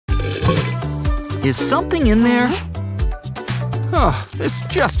Is something in there? Oh, this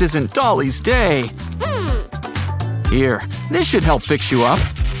just isn't Dolly's day. Here, this should help fix you up.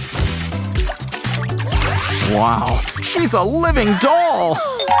 Wow, she's a living doll!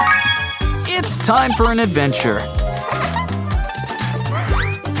 It's time for an adventure.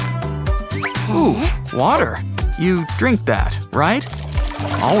 Ooh, water. You drink that, right?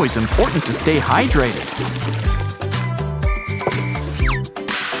 Always important to stay hydrated.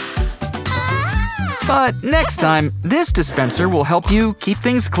 But next time, this dispenser will help you keep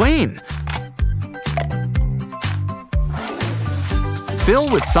things clean. Fill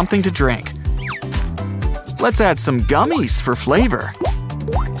with something to drink. Let's add some gummies for flavor.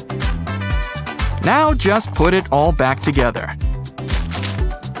 Now just put it all back together.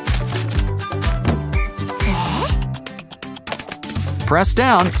 Press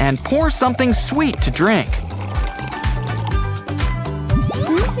down and pour something sweet to drink.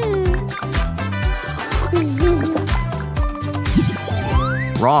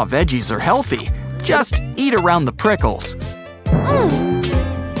 Raw veggies are healthy. Just eat around the prickles.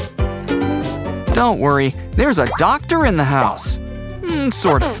 Don't worry, there's a doctor in the house.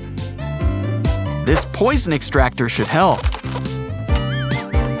 Sort of. This poison extractor should help.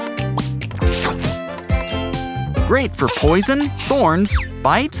 Great for poison, thorns,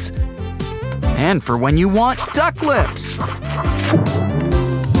 bites, and for when you want duck lips.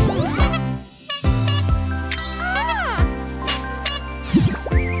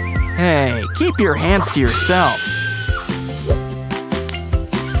 Hey, keep your hands to yourself.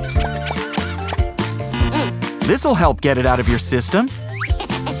 This'll help get it out of your system.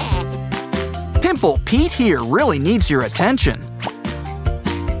 Pimple Pete here really needs your attention.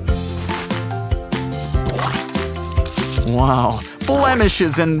 Wow,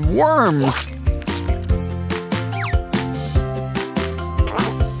 blemishes and worms.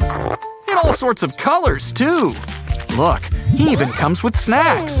 In all sorts of colors, too. Look, he even comes with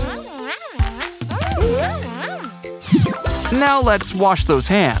snacks. Now let's wash those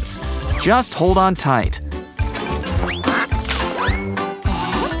hands. Just hold on tight.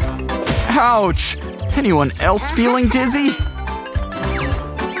 Ouch! Anyone else feeling dizzy?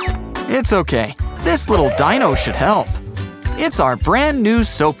 It's okay. This little dino should help. It's our brand new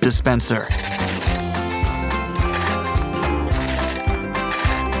soap dispenser.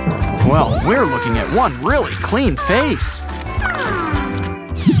 Well, we're looking at one really clean face.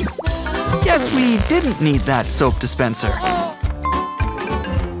 Guess we didn't need that soap dispenser.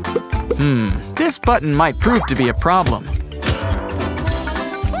 This button might prove to be a problem.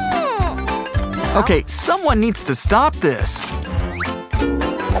 Okay, someone needs to stop this.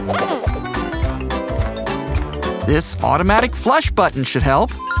 This automatic flush button should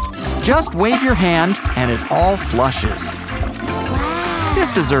help. Just wave your hand and it all flushes.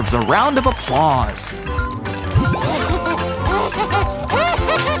 This deserves a round of applause.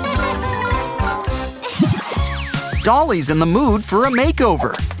 Dolly's in the mood for a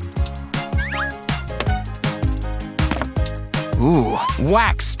makeover. Ooh,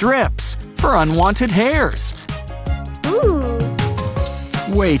 wax strips for unwanted hairs. Ooh.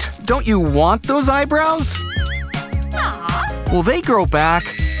 Wait, don't you want those eyebrows? Aww. Will they grow back?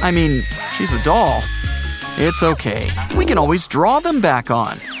 I mean, she's a doll. It's okay. We can always draw them back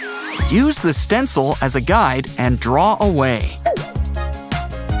on. Use the stencil as a guide and draw away.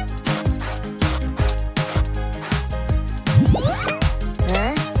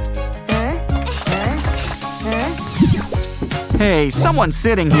 Hey, someone's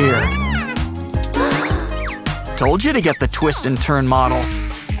sitting here. Told you to get the twist and turn model.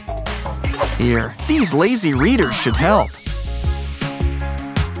 Here, these lazy readers should help.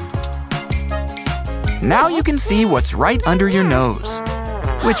 Now you can see what's right under your nose,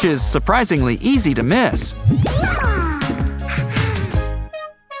 which is surprisingly easy to miss.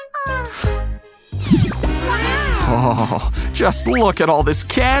 Oh, just look at all this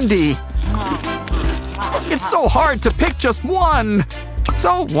candy. It's so hard to pick just one.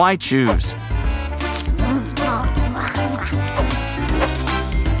 So why choose?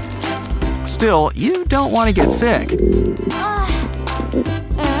 Still, you don't want to get sick.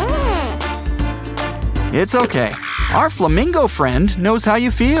 It's okay. Our flamingo friend knows how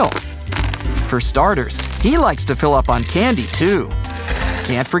you feel. For starters, he likes to fill up on candy too.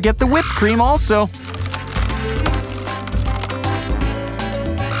 Can't forget the whipped cream also.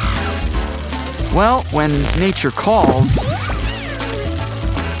 Well, when nature calls,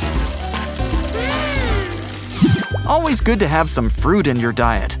 always good to have some fruit in your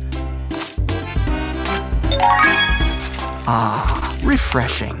diet. Ah,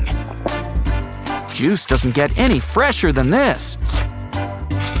 refreshing. Juice doesn't get any fresher than this.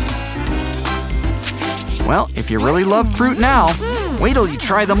 Well, if you really love fruit now, wait till you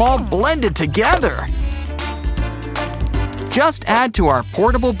try them all blended together. Just add to our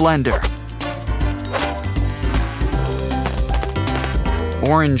portable blender.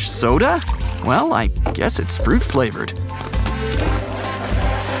 Orange soda? Well, I guess it's fruit flavored.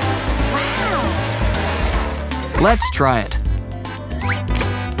 Let's try it.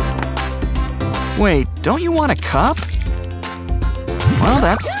 Wait, don't you want a cup? Well,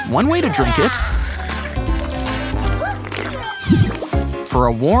 that's one way to drink it. For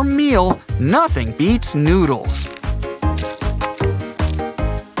a warm meal, nothing beats noodles.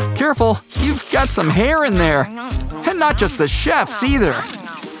 Careful, you've got some hair in there. And not just the chef's either.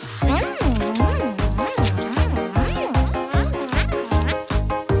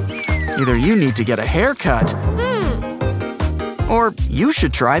 Either you need to get a haircut, or you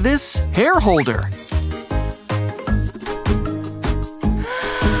should try this hair holder.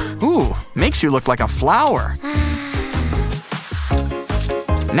 Ooh, makes you look like a flower.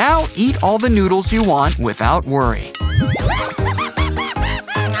 Now eat all the noodles you want without worry.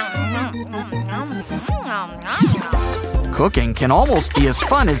 Cooking can almost be as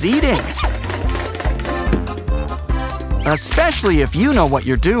fun as eating. Especially if you know what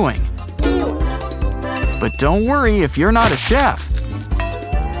you're doing. But don't worry if you're not a chef.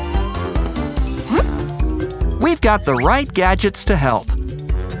 We've got the right gadgets to help.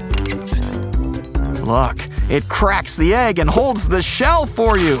 Look, it cracks the egg and holds the shell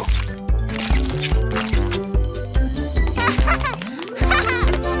for you.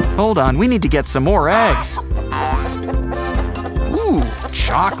 Hold on, we need to get some more eggs. Ooh,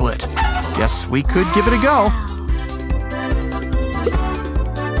 chocolate. Guess we could give it a go.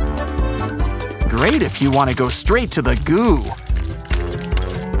 Great if you want to go straight to the goo.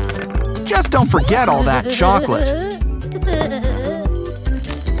 Just don't forget all that chocolate.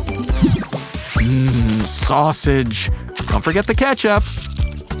 Sausage. Don't forget the ketchup.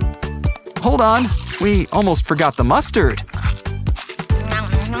 Hold on, we almost forgot the mustard.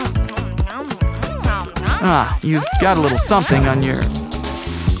 Ah, you've got a little something on your…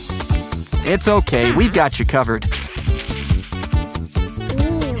 It's okay, we've got you covered.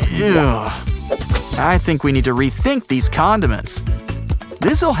 Ew. I think we need to rethink these condiments.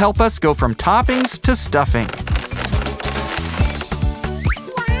 This'll help us go from toppings to stuffing.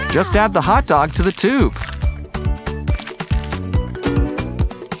 Just add the hot dog to the tube.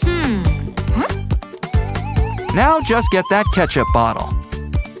 Now just get that ketchup bottle.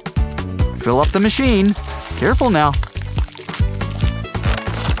 Fill up the machine. Careful now.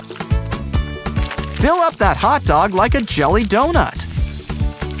 Fill up that hot dog like a jelly donut.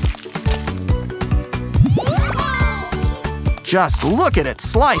 Just look at it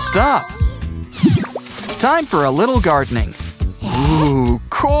sliced up. Time for a little gardening. Ooh,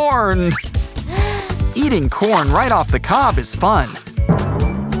 corn! Eating corn right off the cob is fun.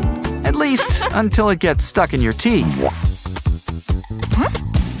 At least until it gets stuck in your teeth.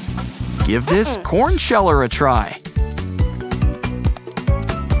 Give this corn sheller a try.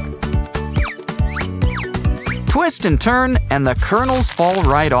 Twist and turn, and the kernels fall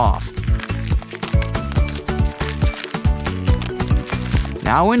right off.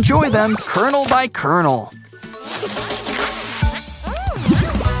 Now enjoy them kernel by kernel.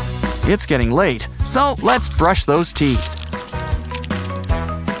 It's getting late, so let's brush those teeth.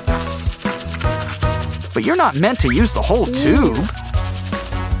 But you're not meant to use the whole tube.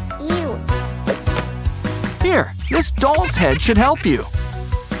 Here, this doll's head should help you.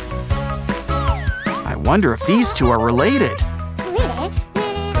 I wonder if these two are related.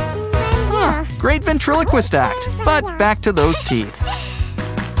 Huh, great ventriloquist act, but back to those teeth.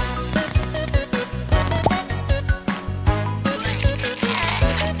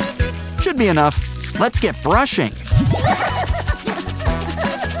 Should be enough. Let's get brushing.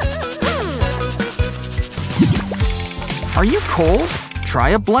 Are you cold? Try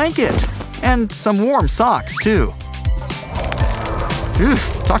a blanket. And some warm socks, too.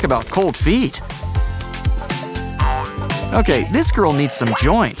 Oof, talk about cold feet. Okay, this girl needs some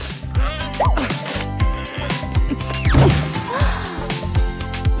joints.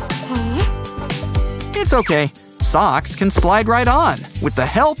 It's okay. Socks can slide right on with the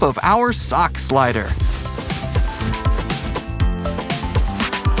help of our sock slider.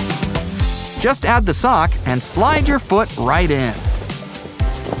 Just add the sock and slide your foot right in.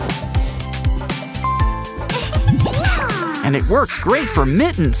 And it works great for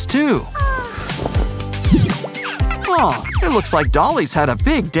mittens, too. Oh, it looks like Dolly's had a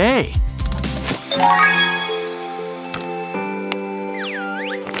big day.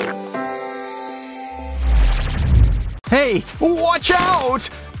 Hey, watch out!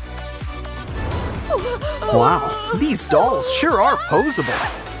 Wow, these dolls sure are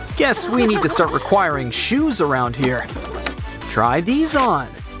posable. Guess we need to start requiring shoes around here. Try these on.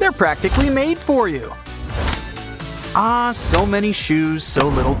 They're practically made for you. Ah, so many shoes, so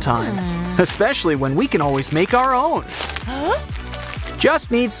little time. Especially when we can always make our own.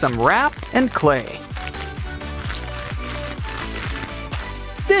 Just need some wrap and clay.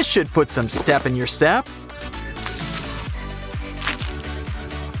 This should put some step in your step.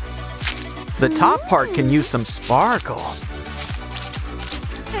 The top part can use some sparkle.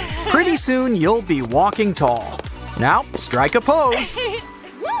 Pretty soon you'll be walking tall. Now, strike a pose.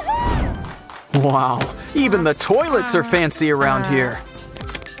 Wow, even the toilets are fancy around here.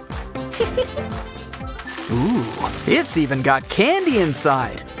 Ooh, it's even got candy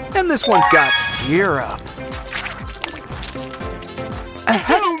inside. And this one's got syrup.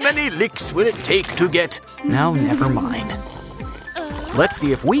 How many licks will it take to get? Now, never mind. Let's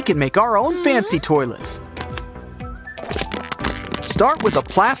see if we can make our own fancy toilets. Start with a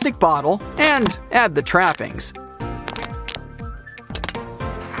plastic bottle and add the trappings.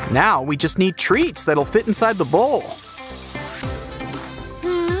 Now we just need treats that'll fit inside the bowl.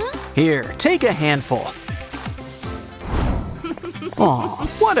 Here, take a handful. Aw,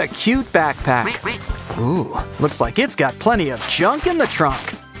 what a cute backpack. Ooh, looks like it's got plenty of junk in the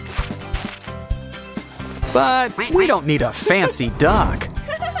trunk. But we don't need a fancy duck.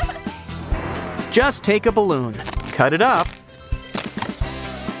 Just take a balloon, cut it up,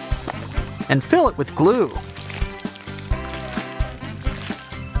 and fill it with glue.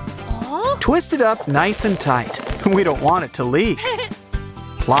 Twist it up nice and tight. We don't want it to leak.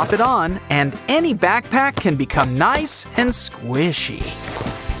 Plop it on, and any backpack can become nice and squishy.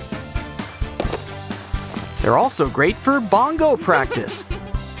 They're also great for bongo practice.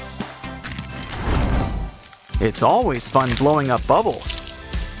 It's always fun blowing up bubbles.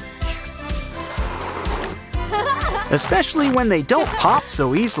 Especially when they don't pop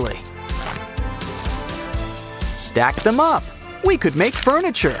so easily. Stack them up. We could make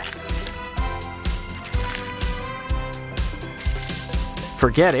furniture.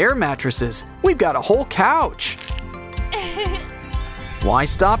 Forget air mattresses. We've got a whole couch. Why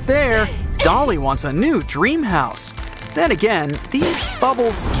stop there? Dolly wants a new dream house. Then again, these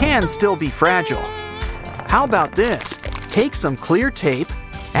bubbles can still be fragile. How about this? Take some clear tape,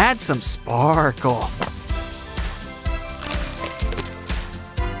 add some sparkle.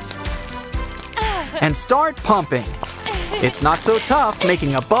 And start pumping. It's not so tough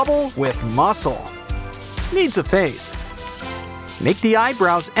making a bubble with muscle. Needs a face. Make the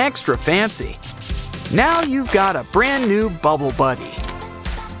eyebrows extra fancy. Now you've got a brand new bubble buddy.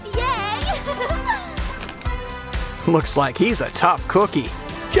 Yay! Looks like he's a tough cookie.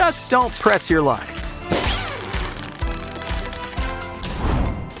 Just don't press your luck.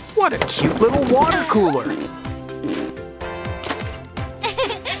 What a cute little water cooler.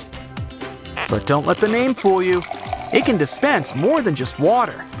 But don't let the name fool you. It can dispense more than just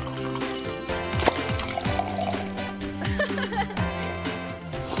water.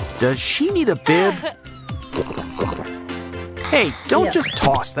 Does she need a bib? Hey, don't just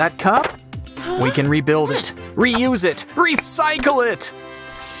toss that cup. We can rebuild it, reuse it, recycle it.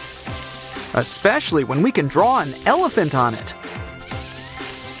 Especially when we can draw an elephant on it.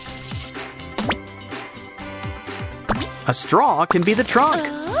 A straw can be the trunk.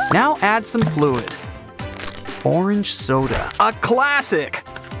 Now add some fluid. Orange soda, a classic.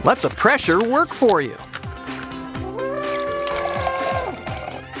 Let the pressure work for you.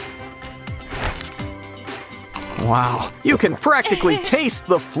 Wow, you can practically taste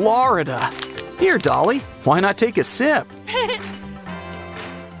the Florida. Here, Dolly, why not take a sip?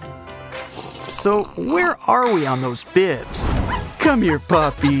 So, where are we on those bibs? Come here,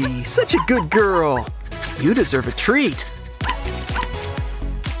 puppy. Such a good girl. You deserve a treat.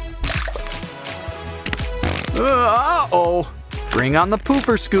 Uh-oh. Bring on the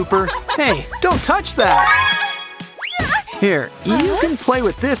pooper scooper. Hey, don't touch that. Here, you can play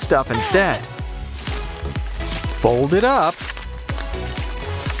with this stuff instead. Fold it up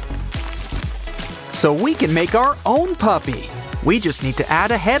so we can make our own puppy. We just need to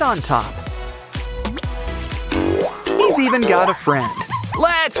add a head on top. He's even got a friend.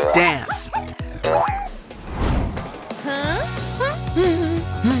 Let's dance.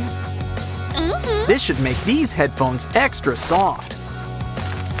 This should make these headphones extra soft.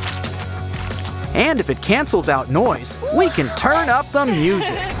 And if it cancels out noise, we can turn up the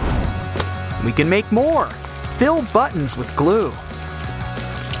music. We can make more. Fill buttons with glue.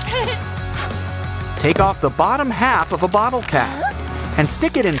 Take off the bottom half of a bottle cap and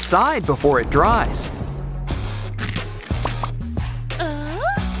stick it inside before it dries.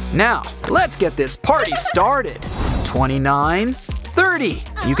 Now, let's get this party started. 29, 30.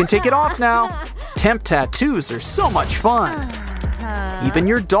 You can take it off now. Temp tattoos are so much fun. Even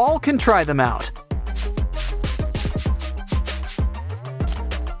your doll can try them out.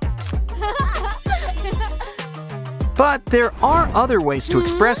 But there are other ways to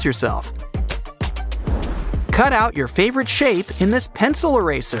express yourself. Cut out your favorite shape in this pencil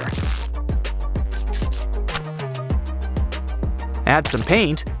eraser. Add some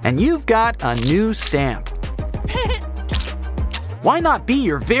paint, and you've got a new stamp. Why not be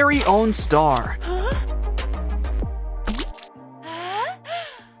your very own star?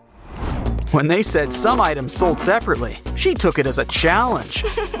 When they said some items sold separately, she took it as a challenge.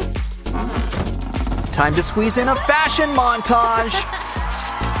 Time to squeeze in a fashion montage.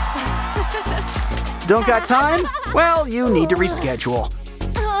 Don't got time? Well, you need to reschedule.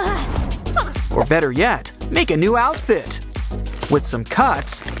 Or better yet, make a new outfit. With some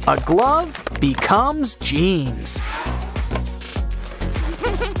cuts, a glove becomes jeans.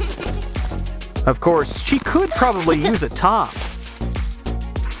 Of course, she could probably use a top.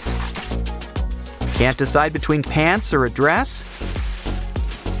 Can't decide between pants or a dress?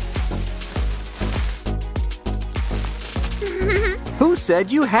 Who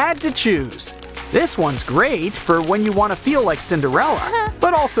said you had to choose? This one's great for when you want to feel like Cinderella,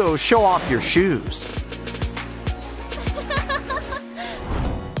 but also show off your shoes.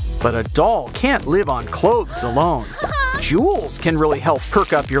 But a doll can't live on clothes alone. Jewels can really help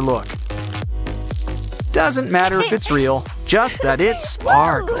perk up your look. Doesn't matter if it's real, just that it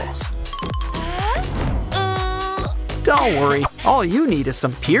sparkles. Don't worry, all you need is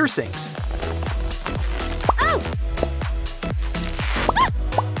some piercings.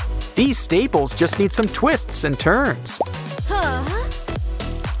 These staples just need some twists and turns.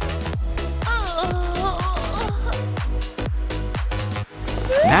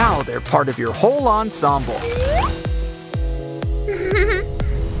 Now they're part of your whole ensemble.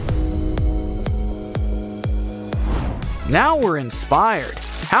 Now we're inspired.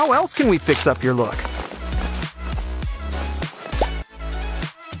 How else can we fix up your look?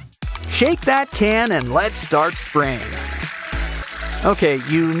 Shake that can and let's start spraying. Okay,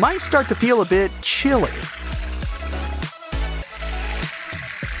 you might start to feel a bit chilly.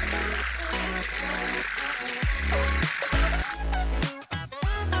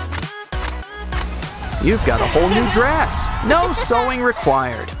 You've got a whole new dress. No sewing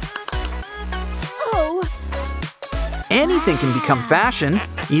required. Anything can become fashion,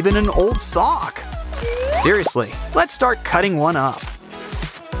 even an old sock. Seriously, let's start cutting one up.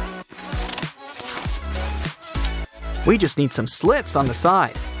 We just need some slits on the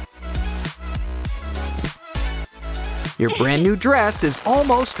side. Your brand new dress is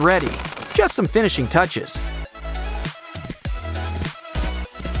almost ready. Just some finishing touches.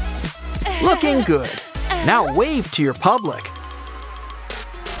 Looking good. Now wave to your public.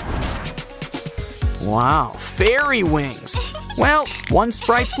 Wow, fairy wings. Well, one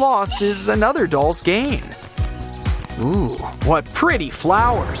sprite's loss is another doll's gain. Ooh, what pretty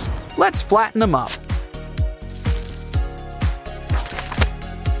flowers. Let's flatten them up.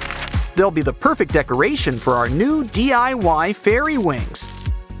 They'll be the perfect decoration for our new DIY fairy wings.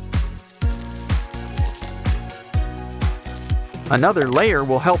 Another layer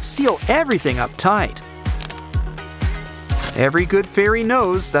will help seal everything up tight. Every good fairy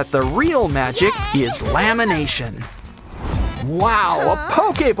knows that the real magic is lamination. Wow, a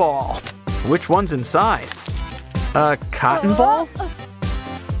Pokeball! Which one's inside? A cotton ball?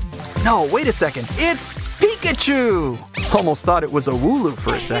 No, wait a second. It's Pikachu! Almost thought it was a Wooloo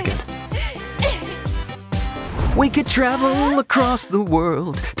for a second. We could travel across the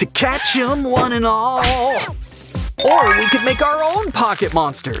world to catch 'em one and all. Or we could make our own pocket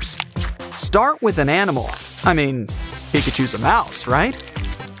monsters. Start with an animal. I mean, Pikachu's a mouse, right?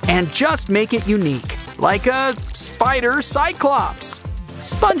 And just make it unique, like a spider cyclops.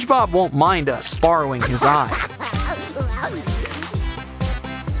 SpongeBob won't mind us borrowing his eye.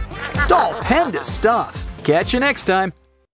 Doll panda stuff. Catch you next time.